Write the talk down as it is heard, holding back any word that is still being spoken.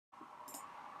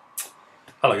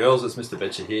Hello girls, it's Mr.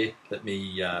 Betcher here. Let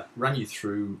me run you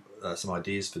through some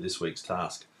ideas for this week's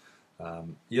task.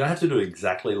 You don't have to do it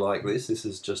exactly like this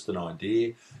is just an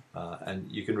idea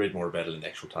and you can read more about it in the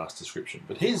actual task description.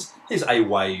 But here's a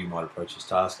way you might approach this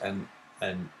task, and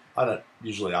I don't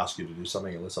usually ask you to do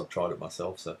something unless I've tried it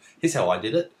myself. So here's how I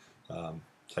did it.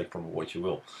 Take from it what you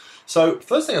will. So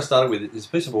first thing I started with is a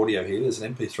piece of audio here. There's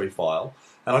an MP3 file.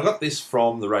 And I got this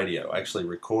from the radio. I actually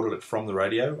recorded it from the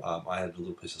radio. I had a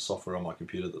little piece of software on my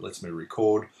computer that lets me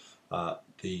record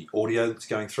the audio that's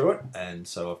going through it. And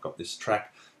so I've got this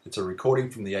track. It's a recording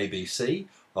from the ABC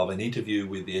of an interview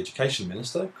with the Education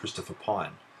Minister, Christopher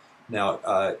Pyne.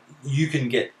 Now, you can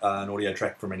get an audio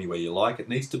track from anywhere you like. It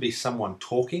needs to be someone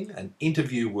talking. An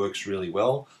interview works really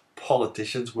well.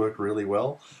 Politicians work really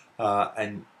well.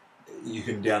 And you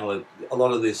can download a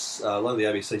lot of the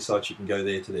ABC sites. You can go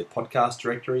there to their podcast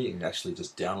directory and actually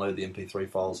just download the MP3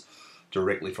 files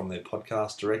directly from their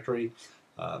podcast directory.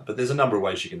 But there's a number of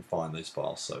ways you can find these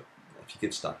files. So if you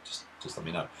get stuck, just let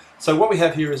me know. So what we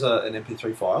have here is an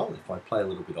MP3 file. If I play a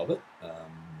little bit of it,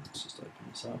 let's just open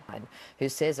this up. Who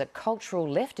says a cultural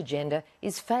left agenda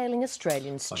is failing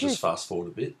Australian students. I'll just fast forward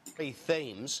a bit. Three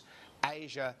themes: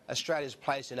 Asia, Australia's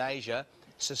place in Asia,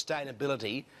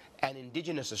 sustainability, and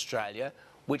Indigenous Australia,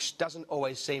 which doesn't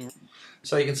always seem...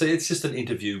 So you can see it's just an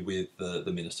interview with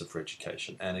the Minister for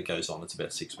Education, and it goes on. It's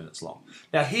about 6 minutes long.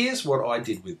 Now here's what I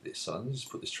did with this. So let me just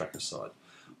put this track aside.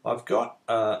 I've got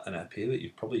an app here that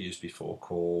you've probably used before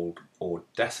called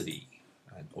Audacity.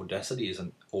 And Audacity is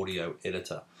an audio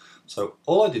editor. So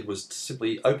all I did was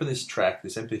simply open this track,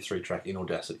 this MP3 track in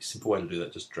Audacity. Simple way to do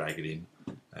that, just drag it in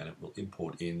and it will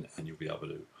import in and you'll be able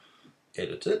to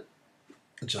edit it.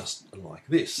 Just like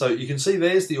this. So you can see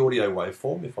there's the audio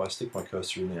waveform. If I stick my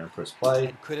cursor in there and press play.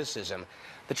 And criticism.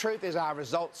 The truth is our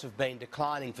results have been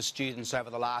declining for students over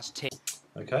the last 10...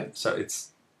 Okay, so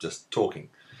it's just talking.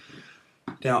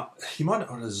 Now, you might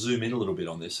want to zoom in a little bit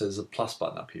on this. There's a plus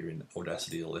button up here in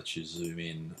Audacity that lets you zoom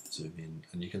in,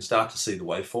 and you can start to see the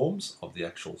waveforms of the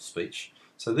actual speech.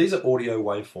 So these are audio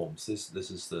waveforms.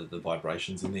 This is the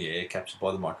vibrations in the air captured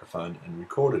by the microphone and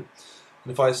recorded.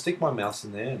 And if I stick my mouse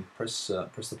in there and press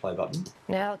the play button.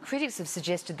 Now, critics have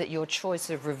suggested that your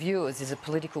choice of reviewers is a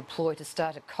political ploy to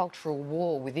start a cultural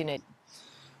war within it.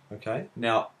 Okay.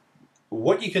 Now,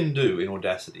 what you can do in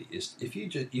Audacity is if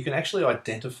you can actually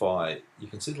identify, you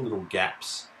can see the little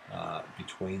gaps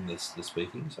between the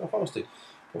speaking. So if I was to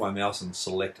put my mouse and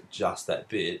select just that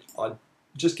bit, I'd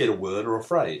just get a word or a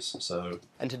phrase. So.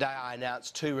 And today I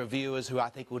announced 2 reviewers who I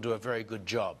think will do a very good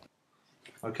job.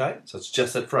 Okay, so it's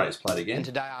just that phrase. Play it again. And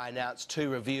today I announced 2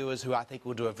 reviewers who I think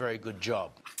will do a very good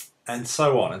job. And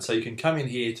so on. And so you can come in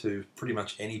here to pretty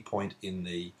much any point in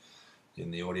the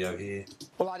audio here.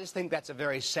 Well, I just think that's a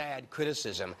very sad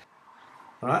criticism.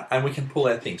 All right, and we can pull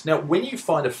out things. Now, when you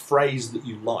find a phrase that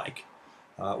you like,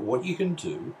 what you can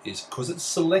do is, because it's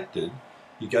selected,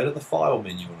 you go to the File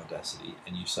menu in Audacity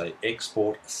and you say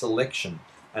Export Selection,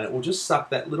 and it will just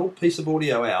suck that little piece of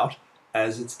audio out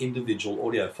as its individual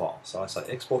audio file. So I say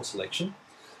Export Selection,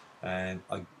 and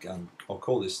I'll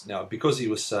call this, now because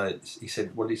he said,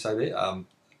 what did he say there?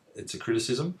 It's a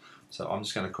criticism, so I'm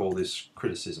just going to call this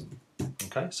criticism.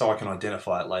 Okay, so I can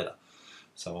identify it later.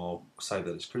 So I'll say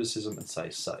that it's criticism and say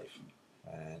save,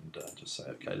 and just say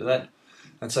OK to that.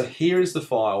 And so here is the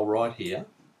file right here.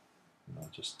 And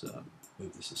I'll just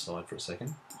move this aside for a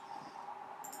second.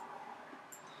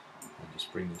 I'll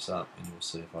just bring this up and you'll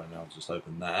see if I now just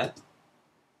open that.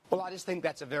 Well, I just think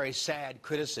that's a very sad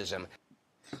criticism.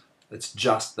 It's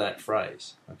just that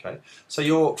phrase. Okay, so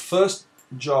your first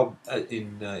job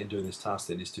in doing this task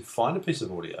then is to find a piece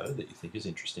of audio that you think is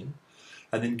interesting,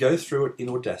 and then go through it in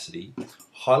Audacity,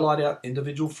 highlight out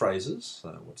individual phrases.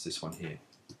 What's this one here?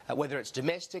 Whether it's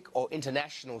domestic or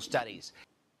international studies.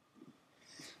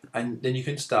 And then you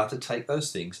can start to take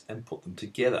those things and put them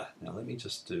together. Now let me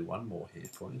just do one more here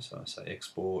for you. So I say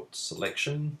Export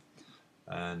Selection.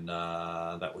 And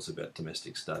that was about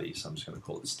domestic studies, so I'm just going to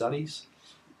call it studies,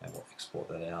 and we'll export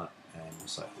that out and we'll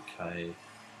say OK.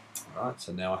 Alright,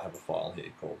 so now I have a file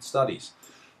here called studies.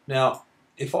 Now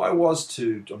if I was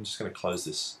to, I'm just going to close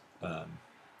this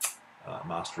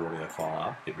master audio file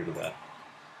up, get rid of that.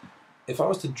 If I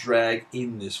was to drag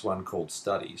in this one called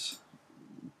studies,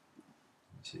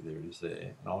 see there it is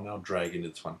there, and I'll now drag into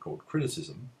this one called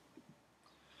criticism,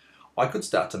 I could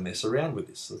start to mess around with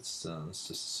this. Let's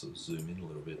just sort of zoom in a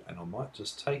little bit, and I might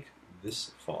just take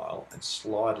this file and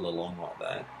slide it along like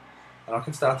that, and I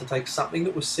can start to take something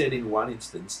that was said in one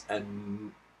instance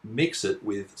and mix it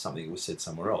with something that was said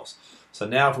somewhere else. So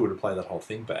now if we were to play that whole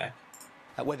thing back.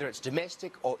 Whether it's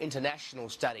domestic or international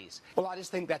studies. Well, I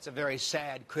just think that's a very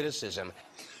sad criticism.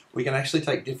 we can actually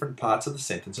take different parts of the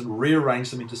sentence and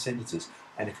rearrange them into sentences.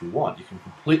 And if you want, you can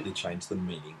completely change the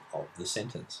meaning of the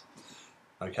sentence.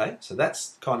 Okay, so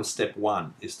that's kind of step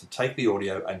one, is to take the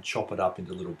audio and chop it up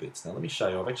into little bits. Now let me show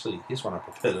you, here's one I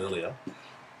prepared earlier.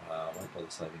 I won't bother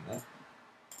saving that.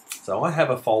 So I have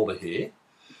a folder here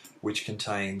which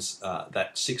contains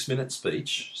that 6-minute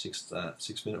speech,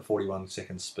 6-minute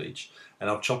 41-second speech, and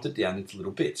I've chopped it down into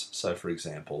little bits. So for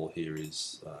example, here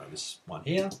is this one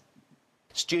here.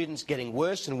 Students getting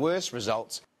worse and worse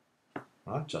results.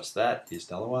 Right, just that. Here's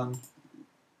another one.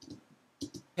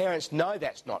 Parents know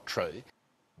that's not true.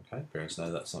 Okay, parents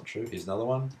know that's not true. Here's another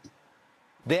one.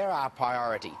 They're our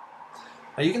priority.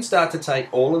 Now you can start to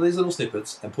take all of these little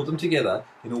snippets and put them together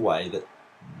in a way that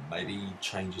maybe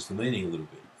changes the meaning a little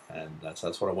bit. And so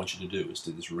that's what I want you to do, is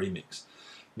do this remix.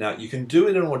 Now you can do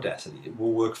it in Audacity. It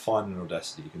will work fine in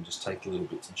Audacity. You can just take the little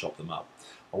bits and chop them up.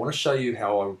 I want to show you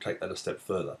how I will take that a step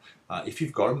further. If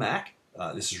you've got a Mac,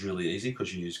 this is really easy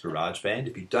because you use GarageBand.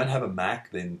 If you don't have a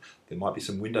Mac, then there might be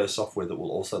some Windows software that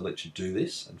will also let you do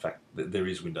this. In fact, there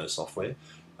is Windows software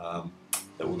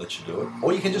that will let you do it.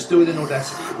 Or you can just do it in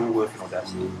Audacity. It will work in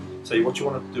Audacity. So what you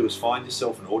want to do is find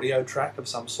yourself an audio track of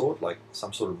some sort, like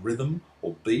some sort of rhythm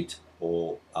or beat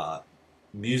or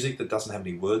music that doesn't have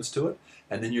any words to it.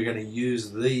 And then you're going to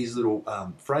use these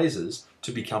little phrases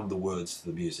to become the words to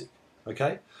the music.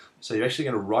 Okay? So you're actually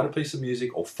going to write a piece of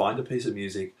music or find a piece of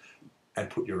music and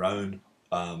put your own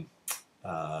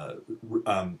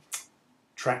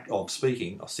track of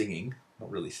speaking or singing, not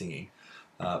really singing,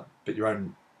 but your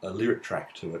own lyric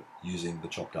track to it using the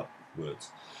chopped up words.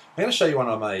 I'm going to show you one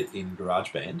I made in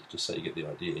GarageBand, just so you get the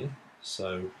idea.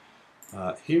 So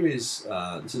here is,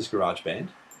 this is GarageBand.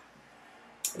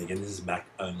 And again, this is Mac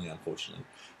only, unfortunately.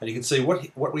 And you can see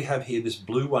what we have here, this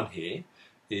blue one here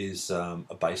is a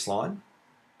bass line.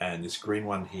 And this green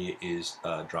one here is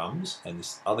drums, and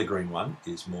this other green one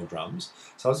is more drums.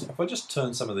 So if I just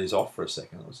turn some of these off for a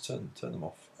second, let's turn them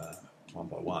off one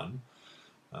by one.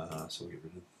 So we'll get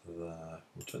rid of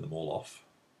we'll turn them all off.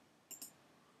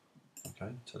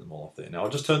 Okay, turn them all off there. Now I'll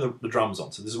just turn the drums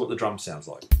on. So this is what the drum sounds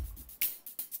like.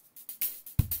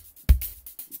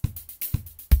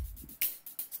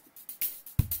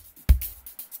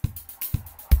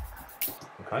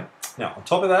 Okay. Now on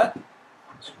top of that,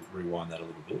 let's rewind that a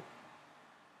little bit.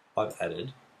 I've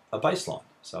added a bass line.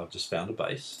 So I've just found a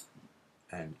bass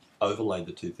and overlaid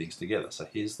the two things together. So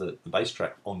here's the bass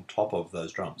track on top of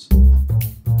those drums.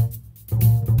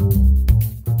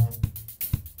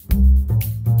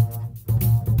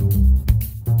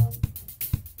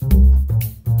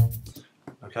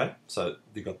 Okay, so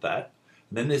you got that.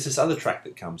 And then there's this other track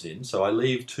that comes in. So I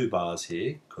leave 2 bars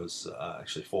here, because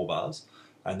actually 4 bars,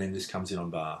 and then this comes in on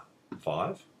bar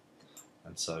 5.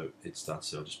 And so it starts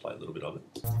to, I'll just play a little bit of it.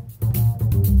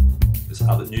 There's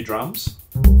other new drums.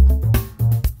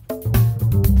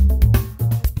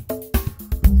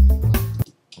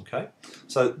 Okay,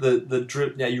 so the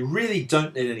drip, now you really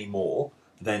don't need any more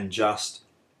than just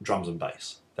drums and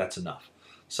bass. That's enough.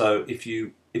 So if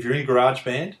you're in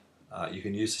GarageBand, you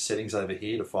can use the settings over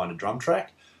here to find a drum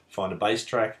track, find a bass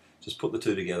track, just put the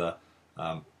two together,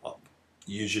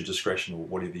 use your discretion or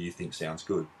whatever you think sounds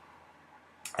good.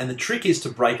 And the trick is to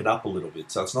break it up a little bit.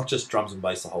 So it's not just drums and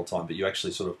bass the whole time, but you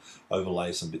actually sort of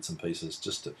overlay some bits and pieces.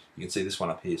 Just to, you can see this one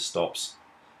up here stops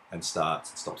and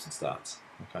starts, stops and starts.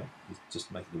 Okay, just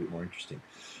to make it a bit more interesting.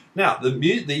 Now,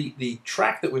 the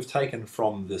track that we've taken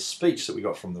from the speech that we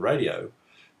got from the radio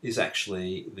is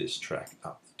actually this track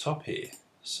up the top here.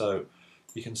 So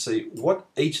you can see what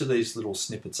each of these little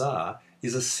snippets are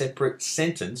is a separate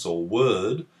sentence or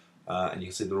word, and you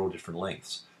can see they're all different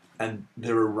lengths. And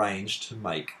they're arranged to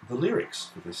make the lyrics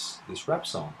for this rap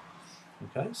song.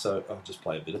 Okay, so I'll just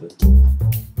play a bit of it.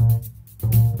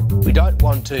 We don't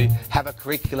want to have a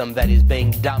curriculum that is being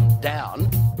dumbed down,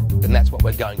 and that's what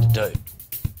we're going to do.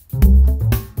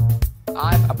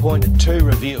 I've appointed 2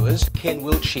 reviewers, Ken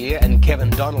Wiltshire and Kevin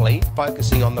Donnelly,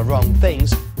 focusing on the wrong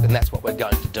things, and that's what we're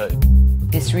going to do.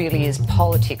 This really is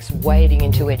politics wading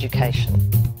into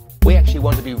education. We actually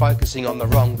want to be focusing on the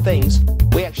wrong things.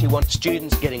 We actually want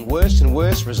students getting worse and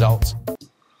worse results.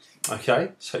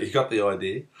 Okay, so you got the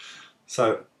idea.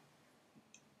 So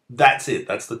that's it,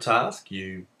 that's the task.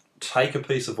 You take a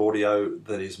piece of audio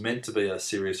that is meant to be a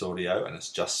serious audio and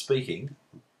it's just speaking.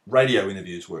 Radio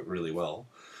interviews work really well.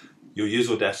 You'll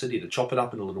use Audacity to chop it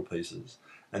up into little pieces,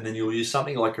 and then you'll use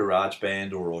something like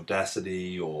GarageBand or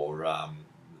Audacity or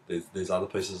there's other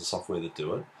pieces of software that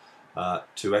do it.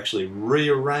 To actually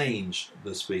rearrange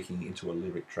the speaking into a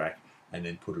lyric track and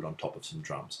then put it on top of some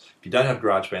drums. If you don't have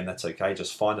GarageBand, that's okay.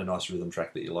 Just find a nice rhythm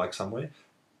track that you like somewhere.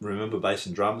 Remember, bass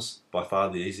and drums, by far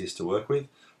the easiest to work with.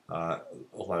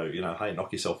 Although, you know, hey,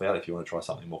 knock yourself out if you want to try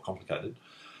something more complicated.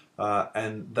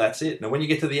 And that's it. Now, when you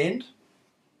get to the end,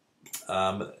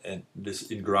 and this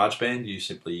in GarageBand, you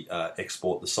simply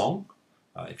export the song.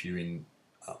 If you're in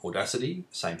Audacity,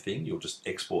 same thing. You'll just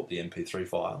export the MP3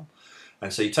 file.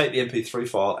 And so you take the MP3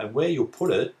 file, and where you'll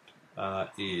put it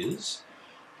is,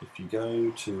 if you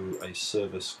go to a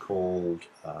service called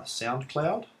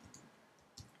SoundCloud,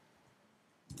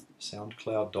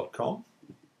 soundcloud.com,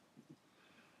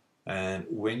 and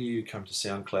when you come to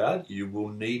SoundCloud, you will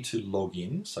need to log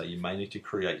in, so you may need to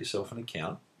create yourself an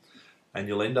account, and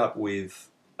you'll end up with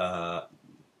the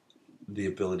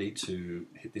ability to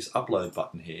hit this upload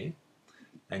button here,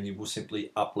 and you will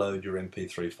simply upload your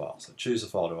MP3 file. So choose a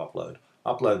file to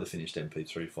upload the finished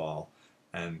MP3 file,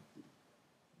 and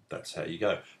that's how you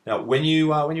go. Now, when you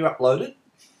upload it,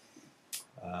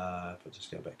 if I just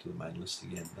go back to the main list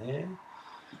again there.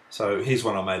 So here's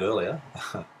one I made earlier,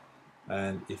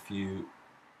 and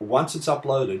once it's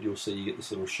uploaded, you'll see you get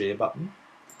this little share button,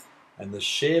 and the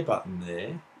share button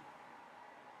there,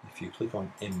 if you click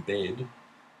on embed,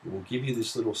 it will give you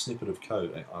this little snippet of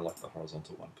code. I like the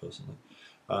horizontal one personally.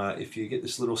 If you get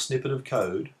this little snippet of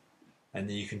code, and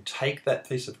then you can take that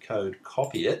piece of code,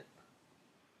 copy it,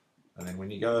 and then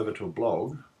when you go over to a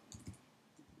blogger,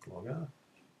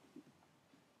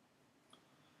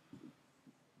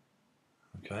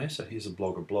 okay, so here's a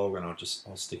blog, and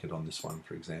I'll stick it on this one,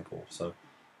 for example. So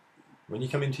when you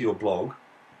come into your blog,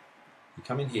 you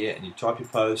come in here and you type your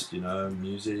post, you know,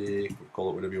 music, call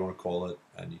it whatever you want to call it,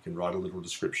 and you can write a little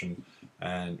description.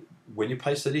 And when you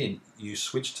paste it in, you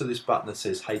switch to this button that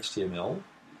says HTML,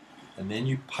 and then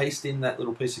you paste in that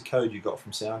little piece of code you got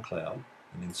from SoundCloud,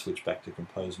 and then switch back to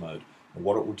compose mode. And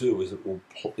what it will do is it will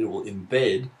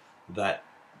embed that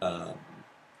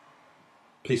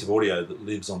piece of audio that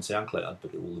lives on SoundCloud,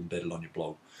 but it will embed it on your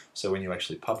blog. So when you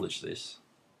actually publish this,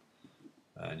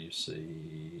 and you see,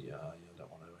 you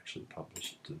don't want to actually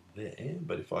publish it to there,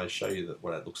 but if I show you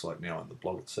what it looks like now in the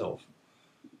blog itself,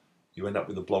 you end up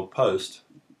with a blog post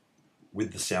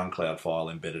with the SoundCloud file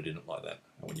embedded in it like that.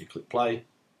 And when you click play,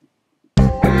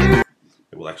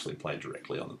 it will actually play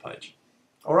directly on the page.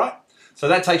 All right, so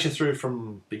that takes you through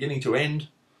from beginning to end.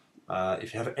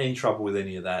 If you have any trouble with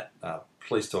any of that,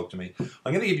 please talk to me.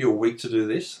 I'm going to give you a week to do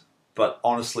this, but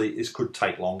honestly, this could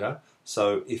take longer.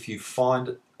 So if you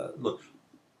find, look,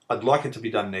 I'd like it to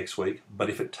be done next week, but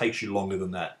if it takes you longer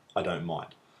than that, I don't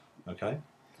mind. Okay,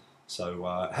 so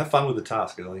have fun with the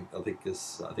task. I think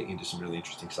you can do some really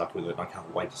interesting stuff with it, and I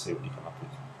can't wait to see what you come up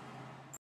with.